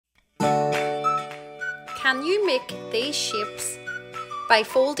Can you make these shapes by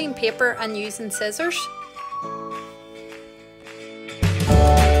folding paper and using scissors?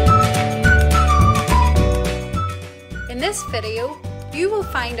 In this video, you will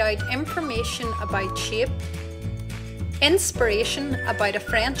find out information about shape, inspiration about a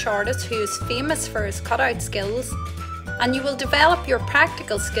French artist who is famous for his cutout skills, and you will develop your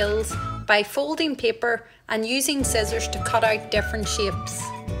practical skills by folding paper and using scissors to cut out different shapes.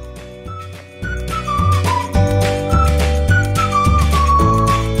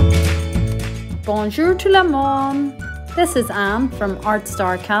 Bonjour tout le monde! This is Anne from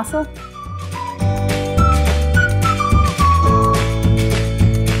Artstarcastle.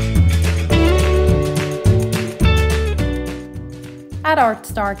 At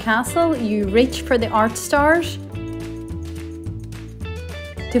Artstarcastle, you reach for the Artstars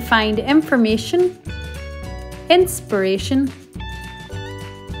to find information, inspiration,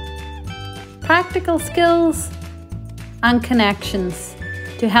 practical skills, and connections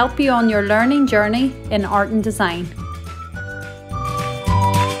to help you on your learning journey in art and design.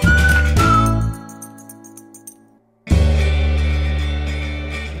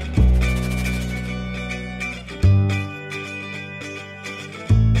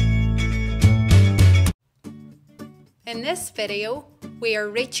 In this video, we are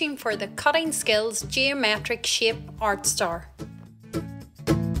reaching for the Cutting Skills Geometric Shape Artstar.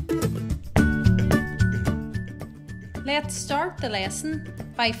 Let's start the lesson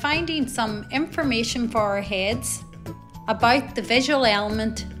by finding some information for our heads about the visual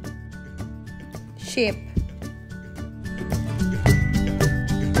element shape.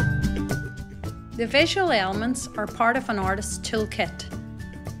 The visual elements are part of an artist's toolkit.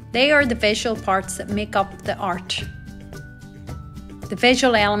 They are the visual parts that make up the art. The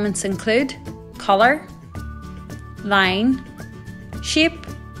visual elements include colour, line, shape,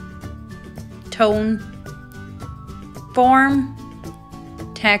 tone, form,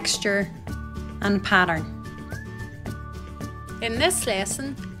 texture, and pattern. In this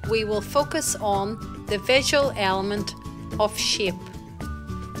lesson, we will focus on the visual element of shape.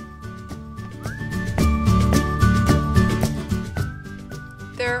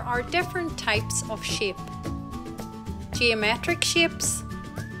 There are different types of shape: geometric shapes,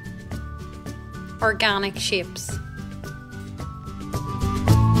 organic shapes.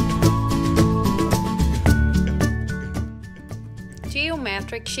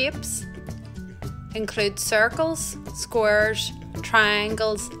 Geometric shapes include circles, squares,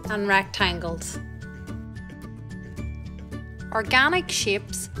 triangles, and rectangles. Organic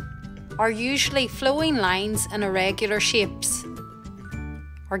shapes are usually flowing lines and irregular shapes.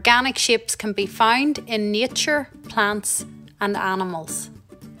 Organic shapes can be found in nature, plants, and animals.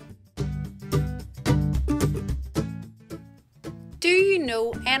 Do you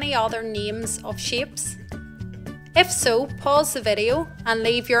know any other names of shapes? If so, pause the video and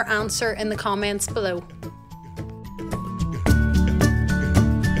leave your answer in the comments below.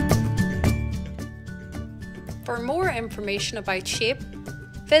 For more information about shape,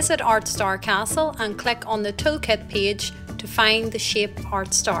 visit Artstarcastle and click on the Toolkit page to find the shape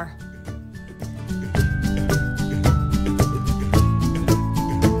Artstar.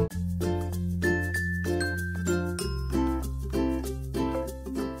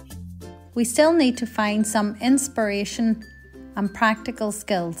 We still need to find some inspiration and practical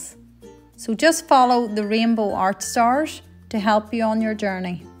skills. So just follow the rainbow art stars to help you on your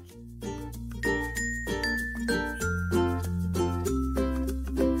journey.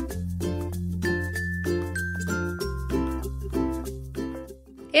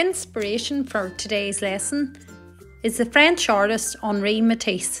 Inspiration for today's lesson is the French artist Henri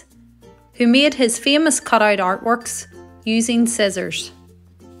Matisse, who made his famous cutout artworks using scissors.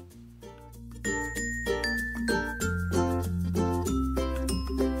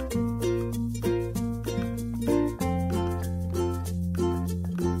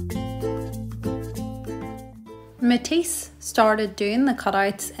 Matisse started doing the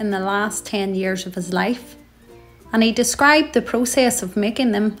cutouts in the last 10 years of his life, and he described the process of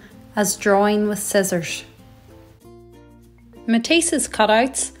making them as drawing with scissors. Matisse's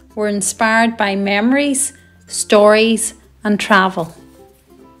cutouts were inspired by memories, stories, and travel.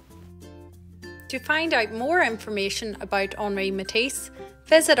 To find out more information about Henri Matisse,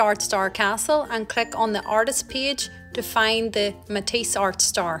 visit Artstarcastle and click on the artist page to find the Matisse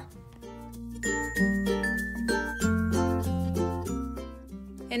Artstar.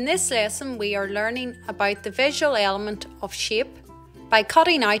 In this lesson, we are learning about the visual element of shape by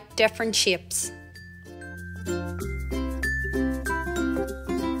cutting out different shapes.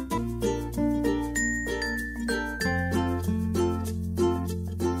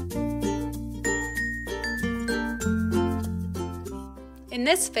 In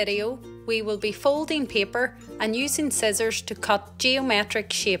this video, we will be folding paper and using scissors to cut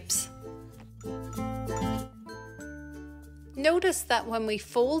geometric shapes. Notice that when we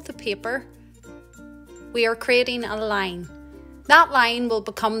fold the paper, we are creating a line. That line will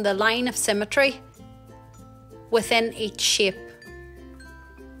become the line of symmetry within each shape.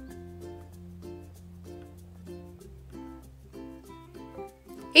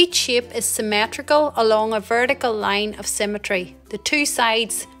 Each shape is symmetrical along a vertical line of symmetry. The two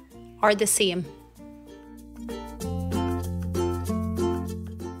sides are the same.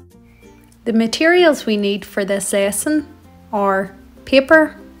 The materials we need for this lesson are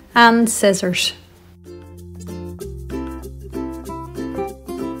paper and scissors.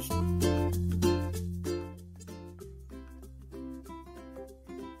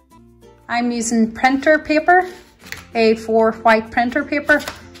 I'm using printer paper, A4 white printer paper.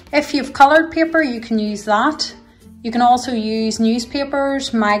 If you've coloured paper, you can use that. You can also use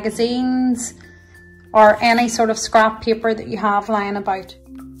newspapers, magazines, or any sort of scrap paper that you have lying about.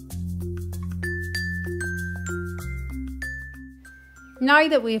 Now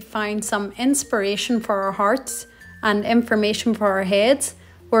that we've found some inspiration for our hearts and information for our heads,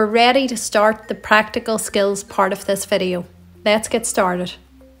 we're ready to start the practical skills part of this video. Let's get started.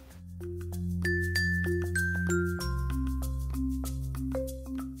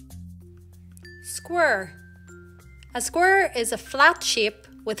 Square. A square is a flat shape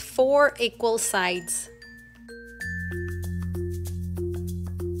with 4 equal sides.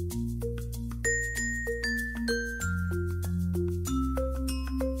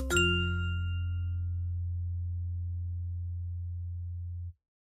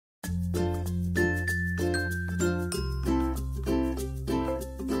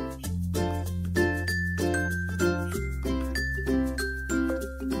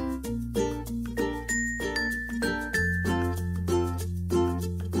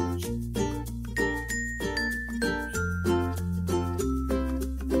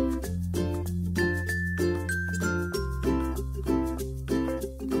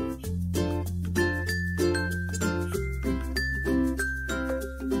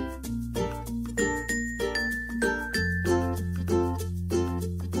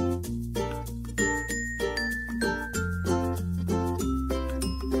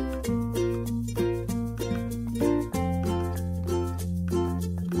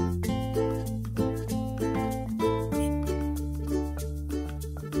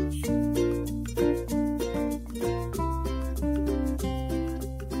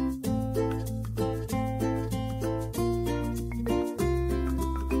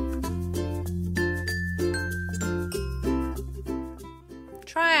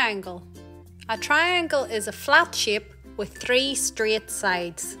 Triangle. A triangle is a flat shape with 3 straight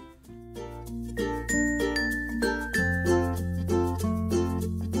sides.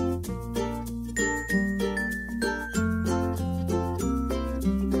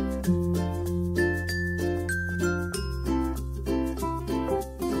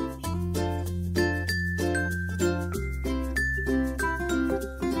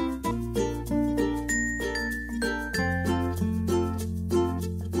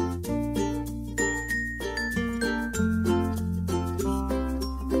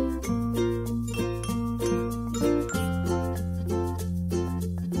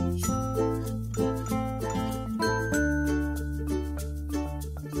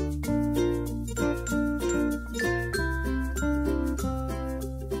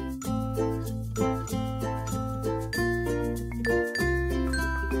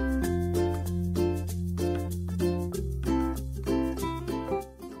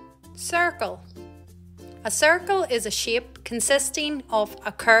 Circle. A circle is a shape consisting of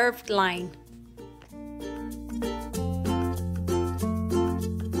a curved line.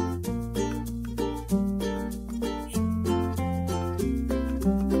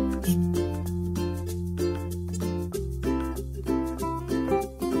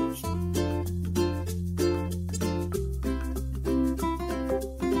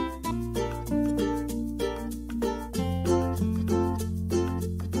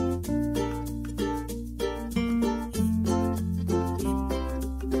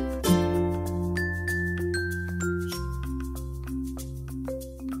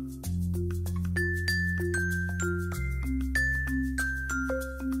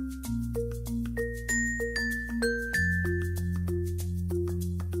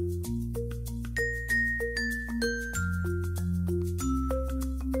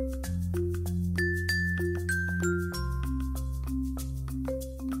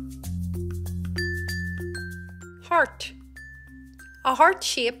 Heart. A heart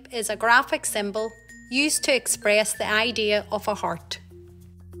shape is a graphic symbol used to express the idea of a heart.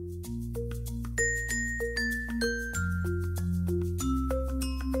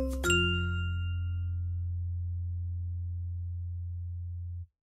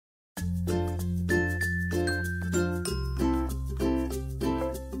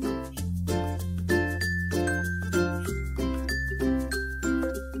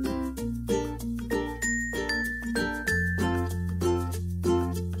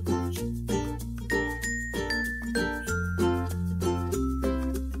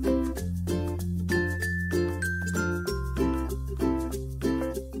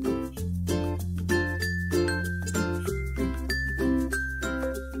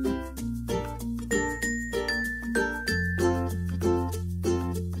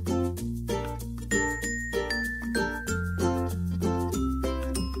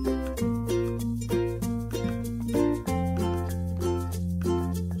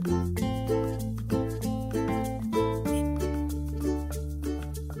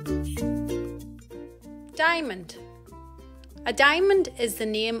 Diamond. A diamond is the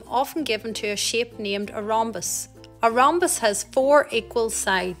name often given to a shape named a rhombus. A rhombus has 4 equal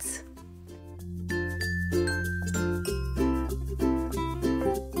sides.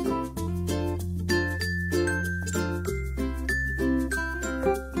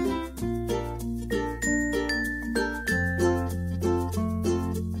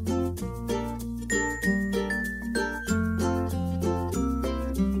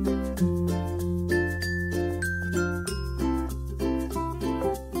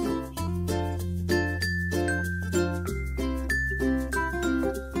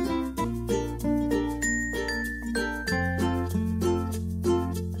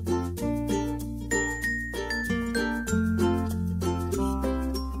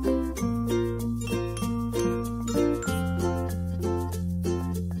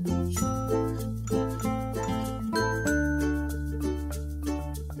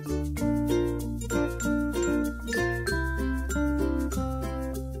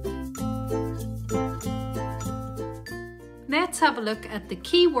 Let's have a look at the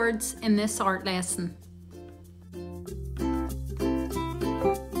key words in this art lesson.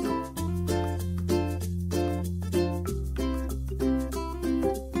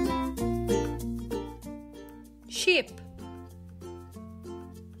 Shape.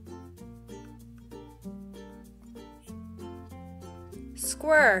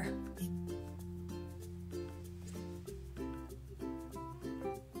 Square.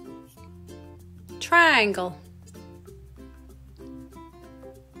 Triangle.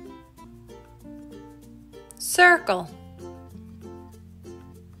 Circle.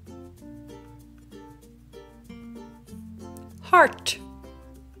 Heart.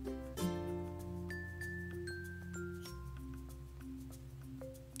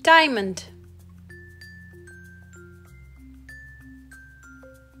 Diamond.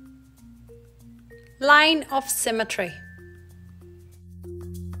 Line of symmetry.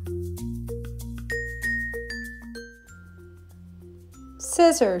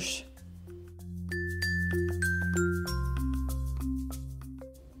 Scissors.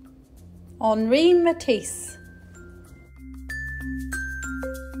 Henri Matisse.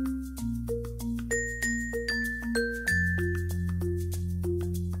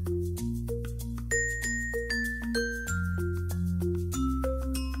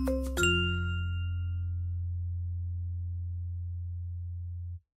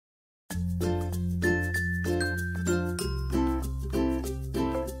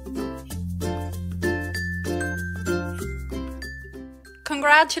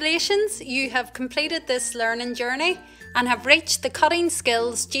 Congratulations, you have completed this learning journey and have reached the Cutting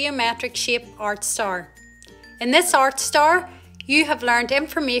Skills Geometric Shape Artstar. In this Artstar, you have learned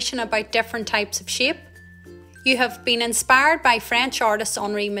information about different types of shape. You have been inspired by French artist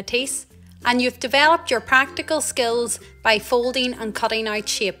Henri Matisse, and you've developed your practical skills by folding and cutting out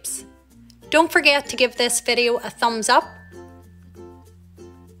shapes. Don't forget to give this video a thumbs up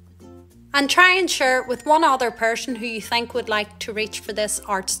and try and share it with one other person who you think would like to reach for this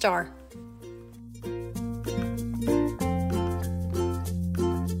Artstar.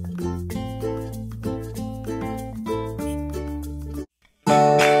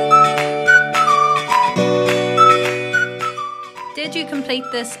 Did you complete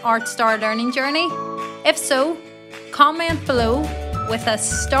this Artstar learning journey? If so, comment below with a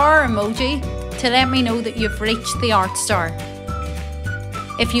star emoji to let me know that you've reached the Artstar.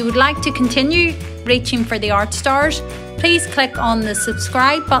 If you would like to continue reaching for the Artstars, please click on the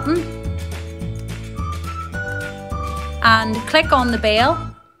subscribe button and click on the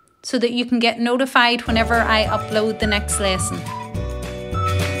bell so that you can get notified whenever I upload the next lesson.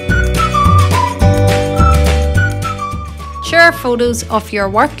 Share photos of your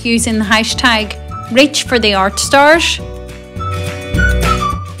work using the hashtag #ReachForTheArtstars.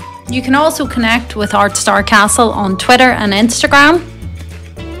 You can also connect with Artstarcastle on Twitter and Instagram,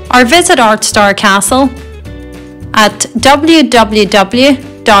 or visit Artstarcastle at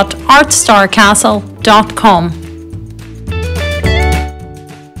www.artstarcastle.com.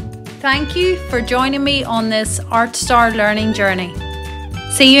 Thank you for joining me on this Artstar learning journey.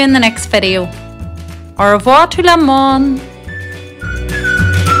 See you in the next video. Au revoir tout le monde!